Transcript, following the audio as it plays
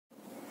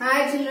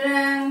Hi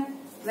children,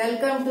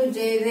 welcome to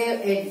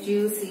Jayadev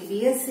Edu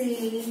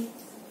Cbse.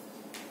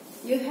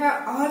 You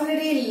have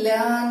already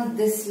learned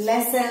this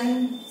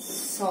lesson,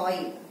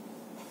 soil.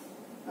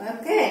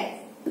 Okay,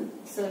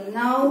 so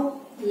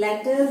now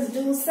let us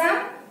do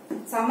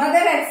some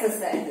other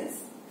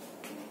exercises.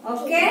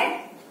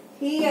 Okay,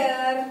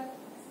 here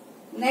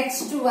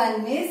next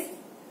one is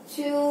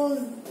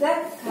choose the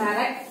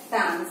correct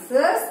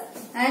answers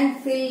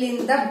and fill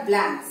in the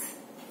blanks.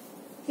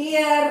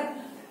 Here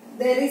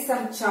there is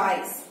some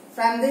choice.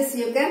 From this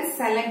you can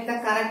select the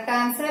correct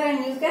answer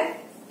and you can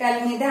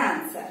tell me the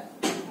answer.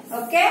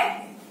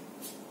 Okay?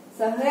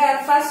 So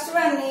here first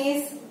one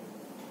is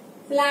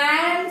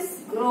plants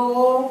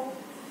grow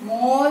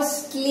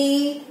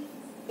mostly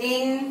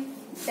in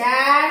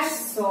dash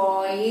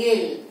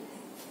soil.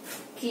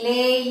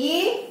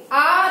 Clayey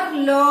or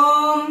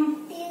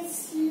loam? It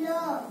is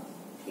loam.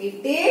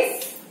 It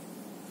is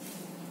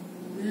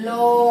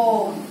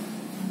loam.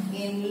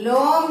 In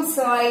loam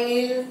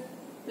soil,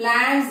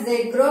 plants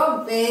they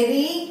grow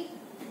very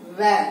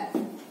well.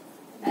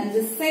 And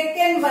the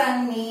second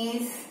one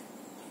is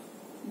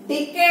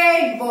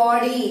decayed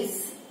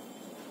bodies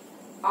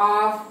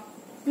of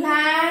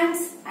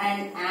plants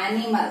and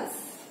animals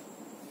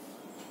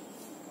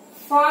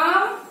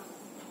form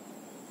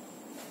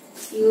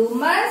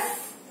humus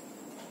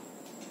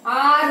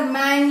or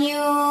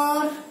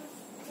manure.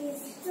 It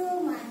is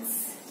humus.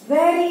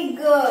 Very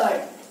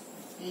good.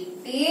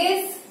 It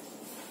is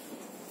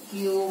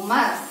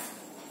humus.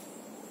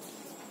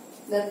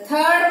 The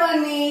third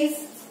one is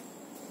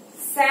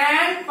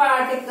sand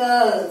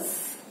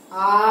particles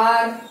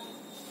are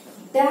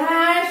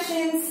dash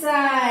in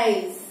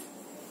size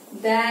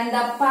than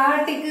the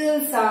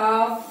particles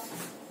of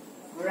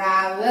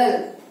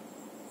gravel.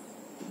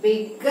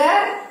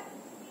 Bigger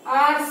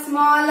or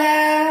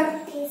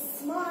smaller? It is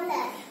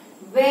smaller.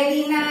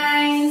 Very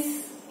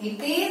nice. It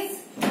is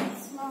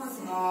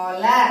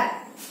smaller.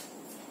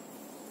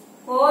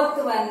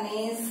 Fourth one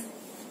is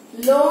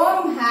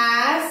loam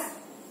has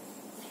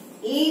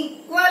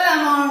equal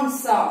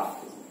amounts of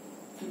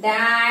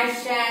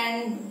dash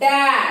and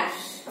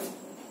dash.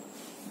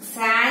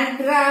 Sand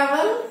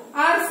gravel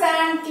or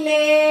sand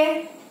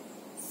clay?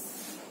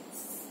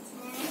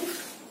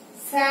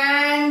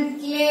 Sand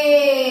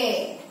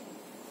clay.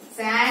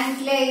 Sand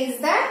clay is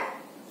the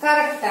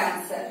correct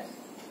answer.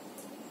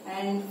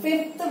 And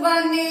fifth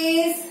one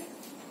is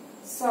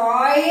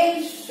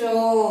soil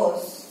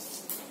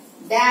shows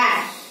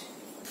dash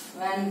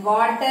when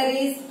water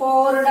is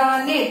poured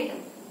on it.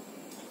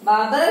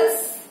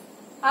 Bubbles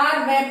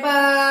or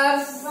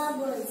vapors?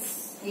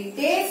 Bubbles. It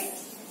is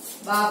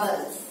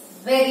bubbles.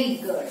 Very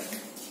good.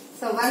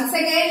 So once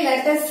again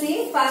let us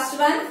see first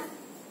one.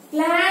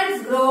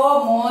 Plants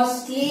grow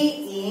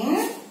mostly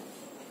in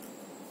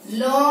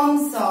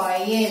loam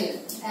soil.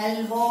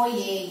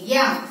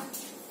 L-O-A-M.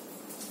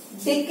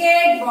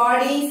 Decayed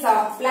bodies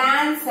of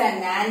plants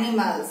and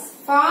animals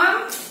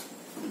form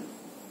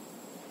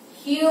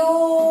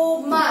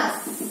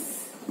humus.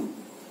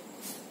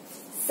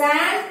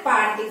 Sand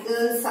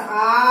particles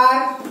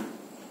are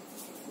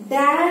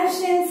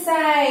dash in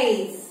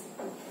size,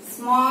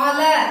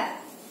 smaller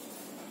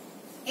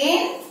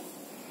in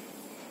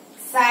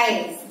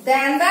size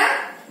than the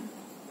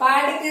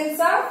particles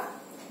of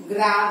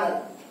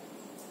gravel.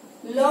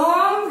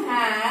 Loam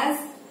has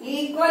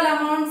equal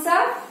amounts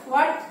of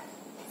what?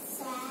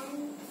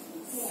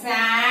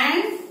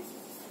 Sand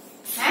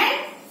and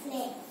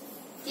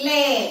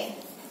clay.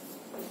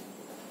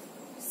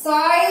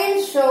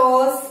 Soil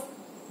shows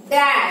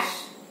dash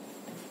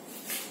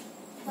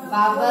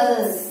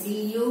bubbles,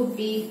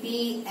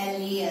 B-U-B-B-L-E-S,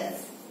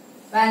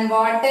 when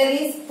water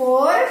is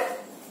poured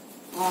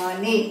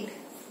on it.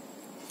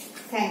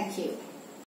 Thank you.